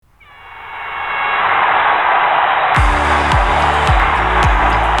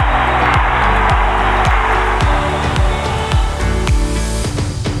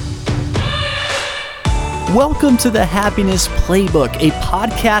Welcome to the Happiness Playbook, a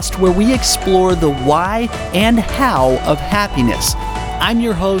podcast where we explore the why and how of happiness. I'm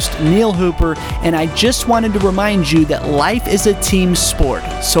your host, Neil Hooper, and I just wanted to remind you that life is a team sport,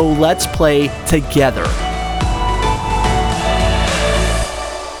 so let's play together.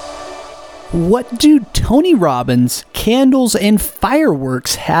 What do Tony Robbins, candles, and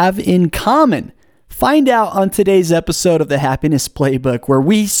fireworks have in common? Find out on today's episode of the Happiness Playbook, where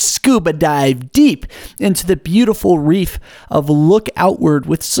we scuba dive deep into the beautiful reef of Look Outward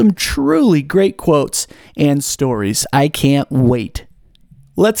with some truly great quotes and stories. I can't wait.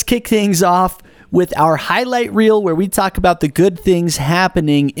 Let's kick things off with our highlight reel, where we talk about the good things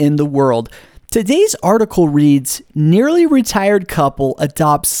happening in the world. Today's article reads, nearly retired couple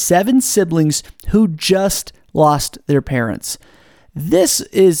adopts 7 siblings who just lost their parents. This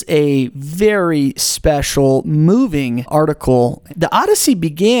is a very special, moving article. The Odyssey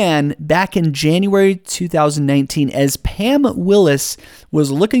began back in January 2019 as Pam Willis was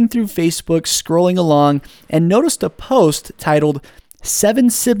looking through Facebook, scrolling along, and noticed a post titled 7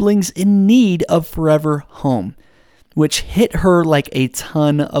 Siblings in Need of Forever Home, which hit her like a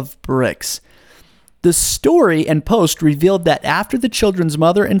ton of bricks. The story and post revealed that after the children's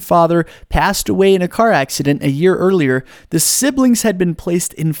mother and father passed away in a car accident a year earlier, the siblings had been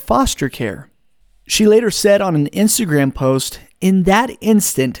placed in foster care. She later said on an Instagram post, "In that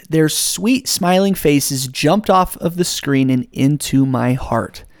instant, their sweet smiling faces jumped off of the screen and into my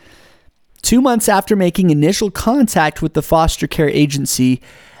heart." 2 months after making initial contact with the foster care agency,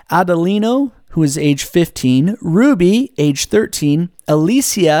 Adelino, who is age 15, Ruby, age 13,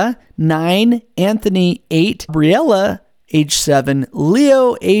 Alicia, 9, Anthony, 8, Briella, age 7,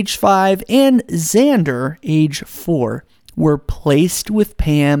 Leo, age 5, and Xander, age 4, were placed with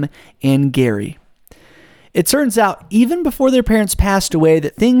Pam and Gary. It turns out, even before their parents passed away,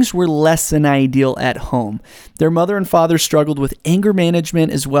 that things were less than ideal at home. Their mother and father struggled with anger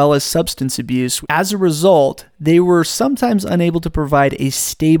management as well as substance abuse. As a result, they were sometimes unable to provide a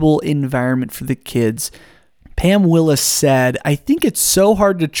stable environment for the kids. Pam Willis said, "I think it's so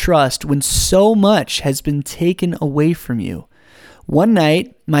hard to trust when so much has been taken away from you. One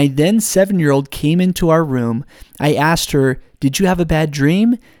night, my then 7-year-old came into our room. I asked her, 'Did you have a bad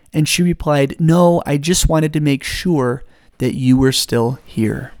dream?' And she replied, 'No, I just wanted to make sure that you were still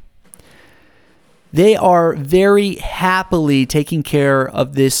here.'" They are very happily taking care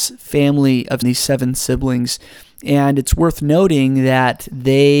of this family of these 7 siblings. And it's worth noting that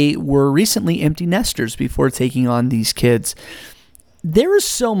they were recently empty nesters before taking on these kids. There is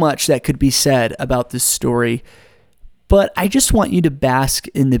so much that could be said about this story, but I just want you to bask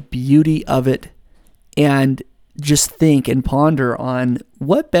in the beauty of it and just think and ponder on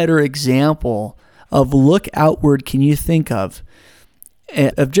what better example of look outward can you think of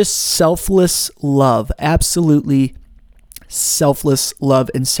just selfless love, absolutely selfless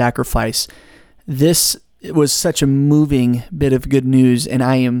love and sacrifice. This was such a moving bit of good news, and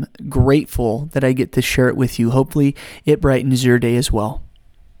I am grateful that I get to share it with you. Hopefully, it brightens your day as well.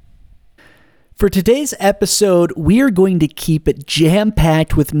 For today's episode, we are going to keep it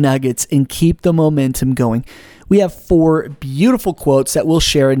jam-packed with nuggets and keep the momentum going. We have 4 beautiful quotes that we'll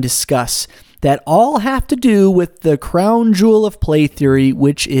share and discuss that all have to do with the crown jewel of play theory,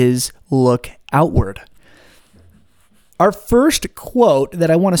 which is look outward. Our first quote that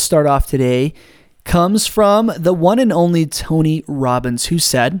I want to start off today comes from the one and only Tony Robbins, who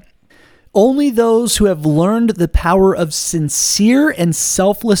said, "Only those who have learned the power of sincere and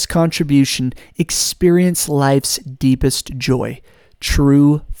selfless contribution experience life's deepest joy,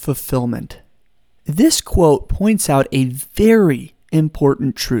 true fulfillment." This quote points out a very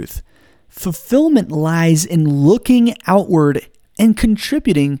important truth. Fulfillment lies in looking outward and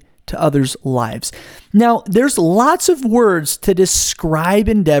contributing to others' lives. Now, there's lots of words to describe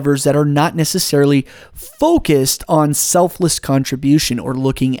endeavors that are not necessarily focused on selfless contribution or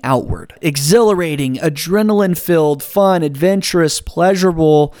looking outward. Exhilarating, adrenaline-filled, fun, adventurous,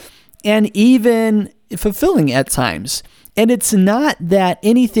 pleasurable, and even fulfilling at times. And it's not that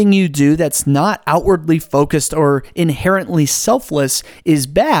anything you do that's not outwardly focused or inherently selfless is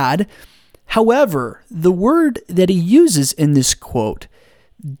bad. However, the word that he uses in this quote,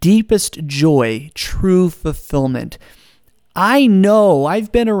 deepest joy, true fulfillment. I know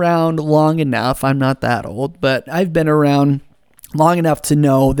I've been around long enough, I'm not that old, but I've been around long enough to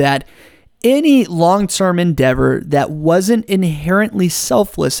know that any long-term endeavor that wasn't inherently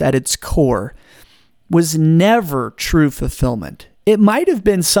selfless at its core was never true fulfillment. It might have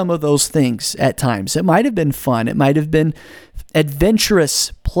been some of those things at times. It might have been fun. It might have been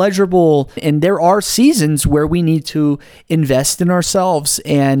adventurous, pleasurable. And there are seasons where we need to invest in ourselves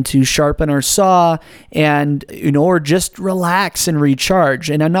and to sharpen our saw and, or just relax and recharge.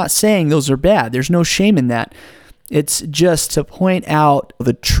 And I'm not saying those are bad. There's no shame in that. It's just to point out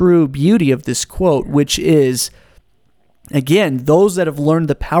the true beauty of this quote, which is, again, those that have learned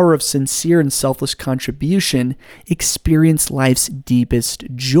the power of sincere and selfless contribution experience life's deepest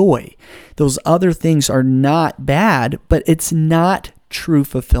joy. Those other things are not bad, but it's not true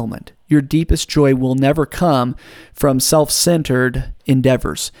fulfillment. Your deepest joy will never come from self-centered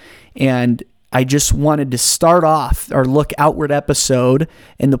endeavors. And I just wanted to start off our Look Outward episode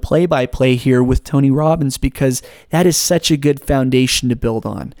and the play-by-play here with Tony Robbins because that is such a good foundation to build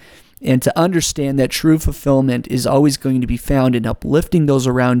on. And to understand that true fulfillment is always going to be found in uplifting those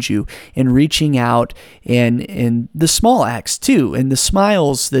around you and reaching out and the small acts too, and the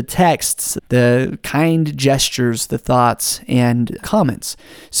smiles, the texts, the kind gestures, the thoughts and comments.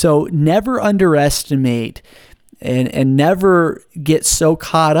 So never underestimate and never get so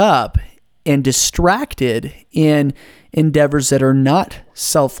caught up and distracted in endeavors that are not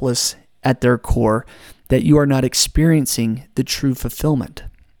selfless at their core, that you are not experiencing the true fulfillment.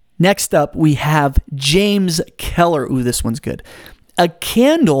 Next up, we have James Keller. Ooh, this one's good. A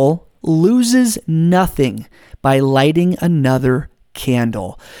candle loses nothing by lighting another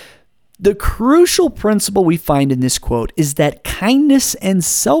candle. The crucial principle we find in this quote is that kindness and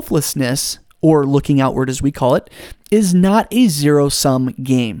selflessness, or looking outward as we call it, is not a zero-sum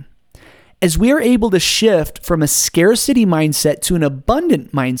game. As we are able to shift from a scarcity mindset to an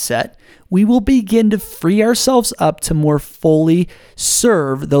abundant mindset, we will begin to free ourselves up to more fully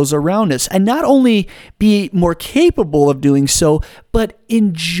serve those around us and not only be more capable of doing so, but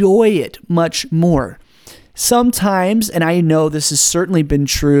enjoy it much more. Sometimes, and I know this has certainly been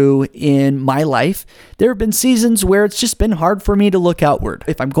true in my life, there have been seasons where it's just been hard for me to look outward.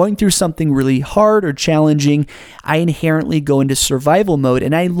 If I'm going through something really hard or challenging, I inherently go into survival mode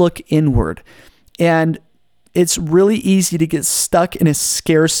and I look inward. And it's really easy to get stuck in a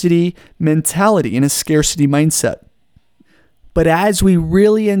scarcity mentality, in a scarcity mindset. But as we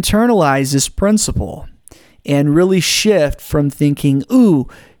really internalize this principle and really shift from thinking, ooh,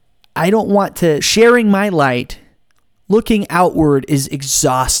 I don't want to, sharing my light, looking outward is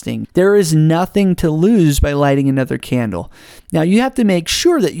exhausting. There is nothing to lose by lighting another candle. Now, you have to make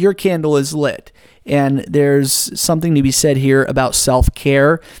sure that your candle is lit. And there's something to be said here about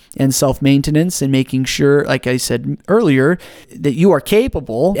self-care and self-maintenance and making sure, like I said earlier, that you are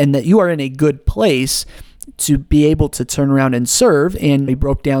capable and that you are in a good place to be able to turn around and serve. And a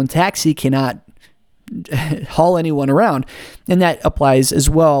broke down taxi cannot haul anyone around. And that applies as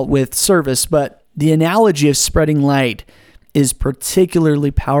well with service. But the analogy of spreading light is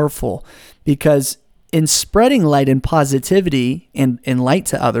particularly powerful because in spreading light and positivity and light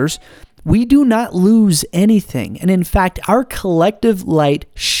to others, we do not lose anything. And in fact, our collective light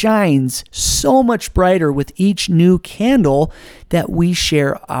shines so much brighter with each new candle that we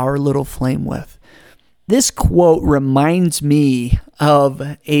share our little flame with. This quote reminds me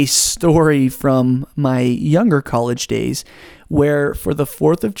of a story from my younger college days where for the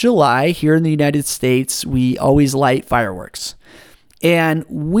 4th of July here in the United States, we always light fireworks. And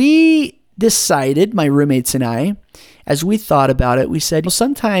we decided, my roommates and I, as we thought about it, we said, well,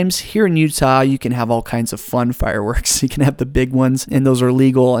 sometimes here in Utah, you can have all kinds of fun fireworks. You can have the big ones, and those are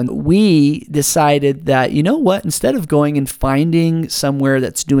legal. And we decided that, you know what, instead of going and finding somewhere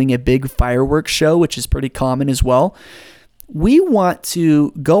that's doing a big fireworks show, which is pretty common as well, we want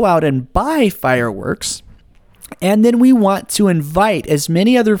to go out and buy fireworks. And then we want to invite as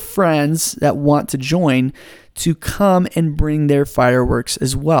many other friends that want to join to come and bring their fireworks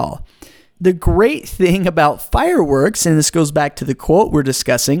as well. The great thing about fireworks, and this goes back to the quote we're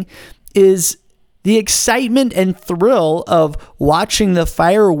discussing, is the excitement and thrill of watching the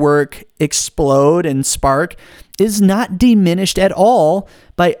firework explode and spark is not diminished at all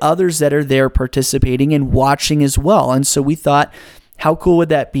by others that are there participating and watching as well. And so we thought, how cool would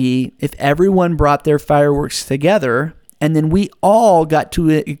that be if everyone brought their fireworks together and then we all got to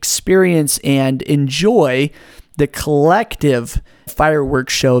experience and enjoy the collective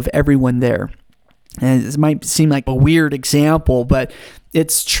fireworks show of everyone there. And this might seem like a weird example, but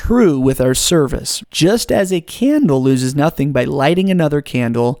it's true with our service. Just as a candle loses nothing by lighting another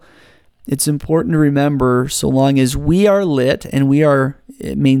candle, it's important to remember, so long as we are lit and we are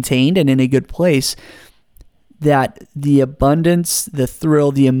maintained and in a good place, that the abundance, the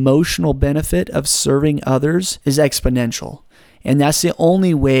thrill, the emotional benefit of serving others is exponential. And that's the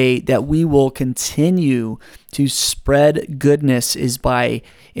only way that we will continue to spread goodness, is by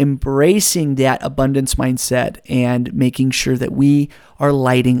embracing that abundance mindset and making sure that we are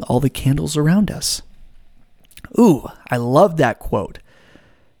lighting all the candles around us. Ooh, I love that quote.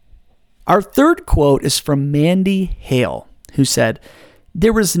 Our third quote is from Mandy Hale, who said,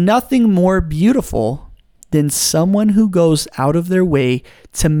 "There is nothing more beautiful than someone who goes out of their way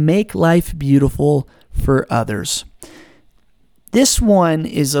to make life beautiful for others." This one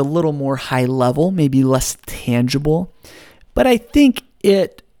is a little more high level, maybe less tangible, but I think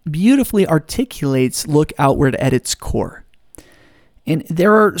it beautifully articulates look outward at its core. And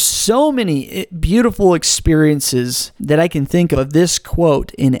there are so many beautiful experiences that I can think of this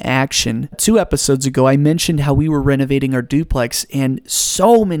quote in action. 2 episodes ago, I mentioned how we were renovating our duplex and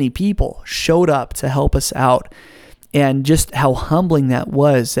so many people showed up to help us out, and just how humbling that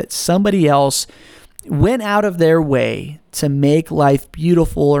was, that somebody else went out of their way to make life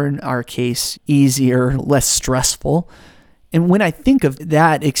beautiful, or in our case, easier, less stressful. And when I think of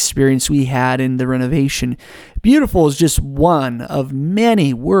that experience we had in the renovation, beautiful is just one of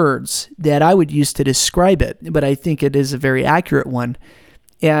many words that I would use to describe it, but I think it is a very accurate one.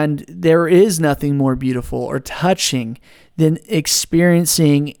 And there is nothing more beautiful or touching than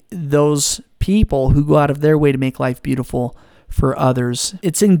experiencing those people who go out of their way to make life beautiful for others.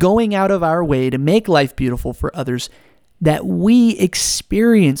 It's in going out of our way to make life beautiful for others that we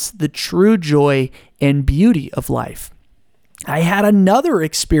experience the true joy and beauty of life. I had another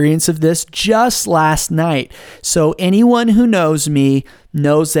experience of this just last night. So anyone who knows me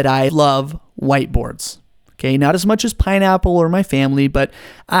knows that I love whiteboards. Okay, not as much as Pineapple or my family, but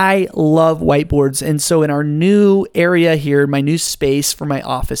I love whiteboards. And so in our new area here, my new space for my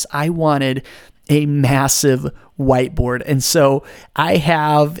office, I wanted a massive whiteboard. And so I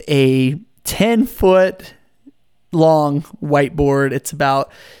have a 10-foot long whiteboard. It's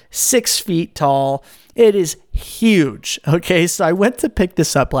about 6 feet tall. It is huge. Okay, so I went to pick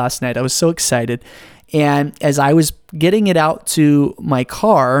this up last night. I was so excited. And as I was getting it out to my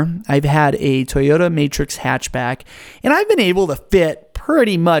car, I've had a Toyota Matrix hatchback, and I've been able to fit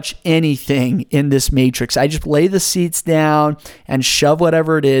pretty much anything in this Matrix. I just lay the seats down and shove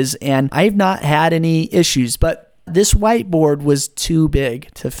whatever it is, and I've not had any issues. But this whiteboard was too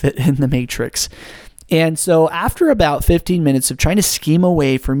big to fit in the Matrix. And so after about 15 minutes of trying to scheme a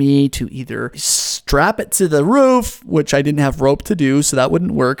way for me to either strap it to the roof, which I didn't have rope to do, so that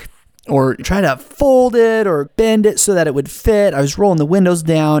wouldn't work, or try to fold it or bend it so that it would fit, I was rolling the windows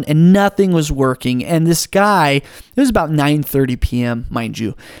down and nothing was working. And this guy, it was about 9:30 p.m., mind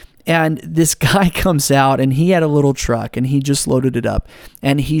you, and this guy comes out, and he had a little truck, and he just loaded it up,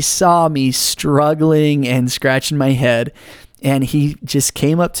 and he saw me struggling and scratching my head, and he just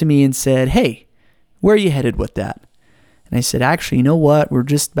came up to me and said, "Hey, where are you headed with that?" And I said, "Actually, you know what? We're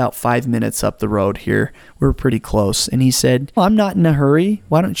just about 5 minutes up the road here. We're pretty close." And he said, "Well, I'm not in a hurry.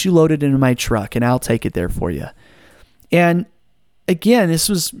 Why don't you load it into my truck and I'll take it there for you?" And again, this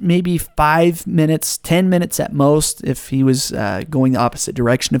was maybe 5 minutes, 10 minutes at most, if he was going the opposite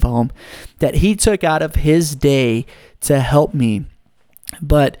direction of home, that he took out of his day to help me.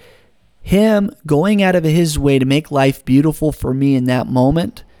 But him going out of his way to make life beautiful for me in that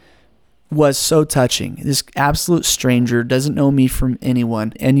moment was so touching. This absolute stranger doesn't know me from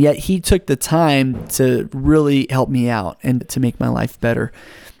anyone, and yet he took the time to really help me out and to make my life better.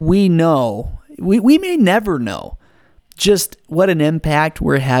 We know, we may never know just what an impact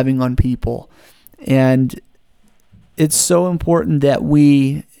we're having on people, and it's so important that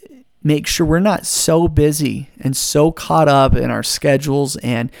we make sure we're not so busy and so caught up in our schedules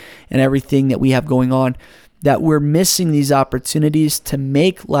and everything that we have going on that we're missing these opportunities to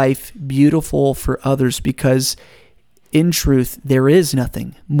make life beautiful for others, because in truth, there is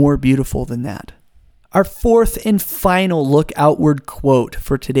nothing more beautiful than that. Our fourth and final look outward quote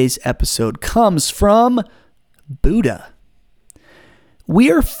for today's episode comes from Buddha.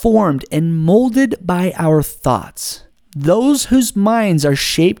 "We are formed and molded by our thoughts. Those whose minds are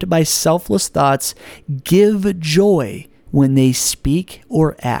shaped by selfless thoughts give joy when they speak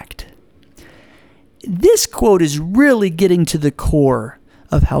or act." This quote is really getting to the core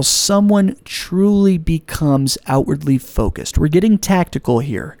of how someone truly becomes outwardly focused. We're getting tactical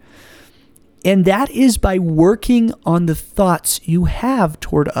here. And that is by working on the thoughts you have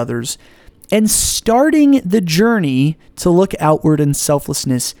toward others and starting the journey to look outward in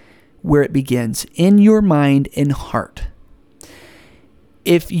selflessness where it begins, in your mind and heart.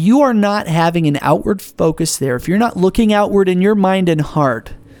 If you are not having an outward focus there, if you're not looking outward in your mind and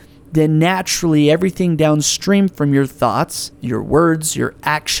heart, then naturally everything downstream from your thoughts, your words, your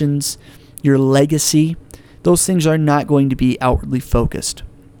actions, your legacy, those things are not going to be outwardly focused.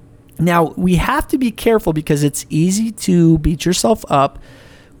 Now, we have to be careful because it's easy to beat yourself up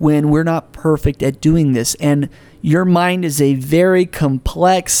when we're not perfect at doing this. And your mind is a very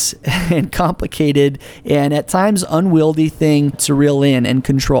complex and complicated and at times unwieldy thing to reel in and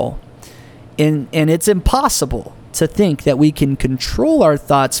control. And it's impossible to think that we can control our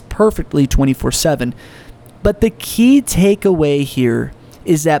thoughts perfectly 24/7. But the key takeaway here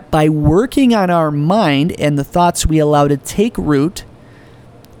is that by working on our mind and the thoughts we allow to take root,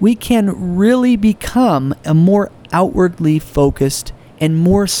 we can really become a more outwardly focused and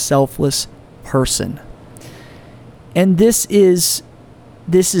more selfless person. And this is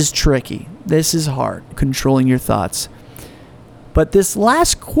tricky. This is hard, controlling your thoughts. But this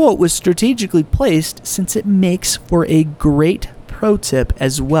last quote was strategically placed since it makes for a great pro tip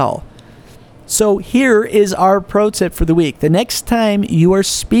as well. So here is our pro tip for the week. The next time you are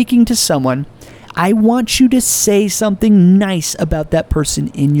speaking to someone, I want you to say something nice about that person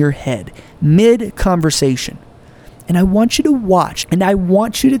in your head, mid-conversation. And I want you to watch, and I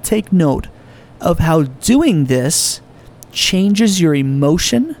want you to take note of how doing this changes your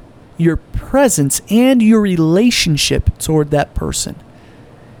emotion, your presence, and your relationship toward that person.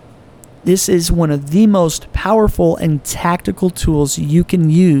 This is one of the most powerful and tactical tools you can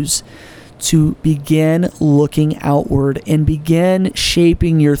use to begin looking outward and begin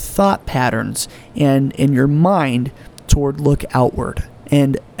shaping your thought patterns and your mind toward look outward.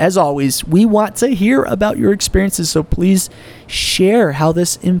 And as always, we want to hear about your experiences, so please share how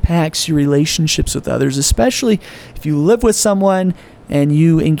this impacts your relationships with others, especially if you live with someone and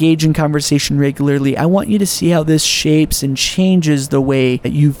you engage in conversation regularly. I want you to see how this shapes and changes the way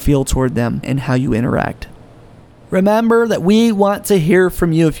that you feel toward them and how you interact. Remember that we want to hear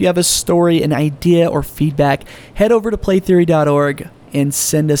from you. If you have a story, an idea, or feedback, head over to playtheory.org and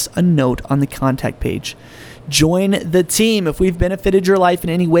send us a note on the contact page. Join the team. If we've benefited your life in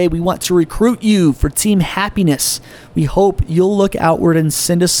any way, we want to recruit you for team happiness. We hope you'll look outward and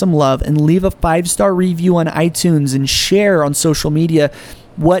send us some love and leave a 5-star review on iTunes and share on social media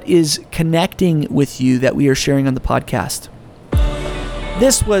what is connecting with you that we are sharing on the podcast.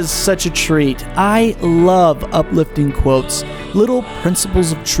 This was such a treat. I love uplifting quotes, little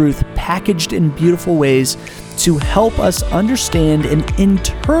principles of truth packaged in beautiful ways to help us understand and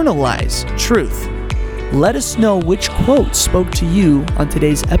internalize truth. Let us know which quote spoke to you on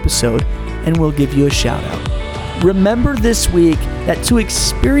today's episode, and we'll give you a shout out. Remember this week that to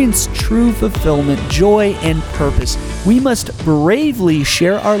experience true fulfillment, joy, and purpose, we must bravely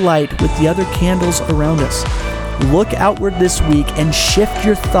share our light with the other candles around us. Look outward this week and shift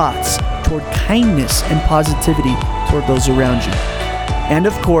your thoughts toward kindness and positivity toward those around you. And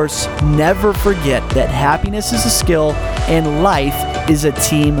of course, never forget that happiness is a skill and life is a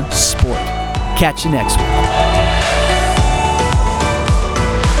team sport. Catch you next week.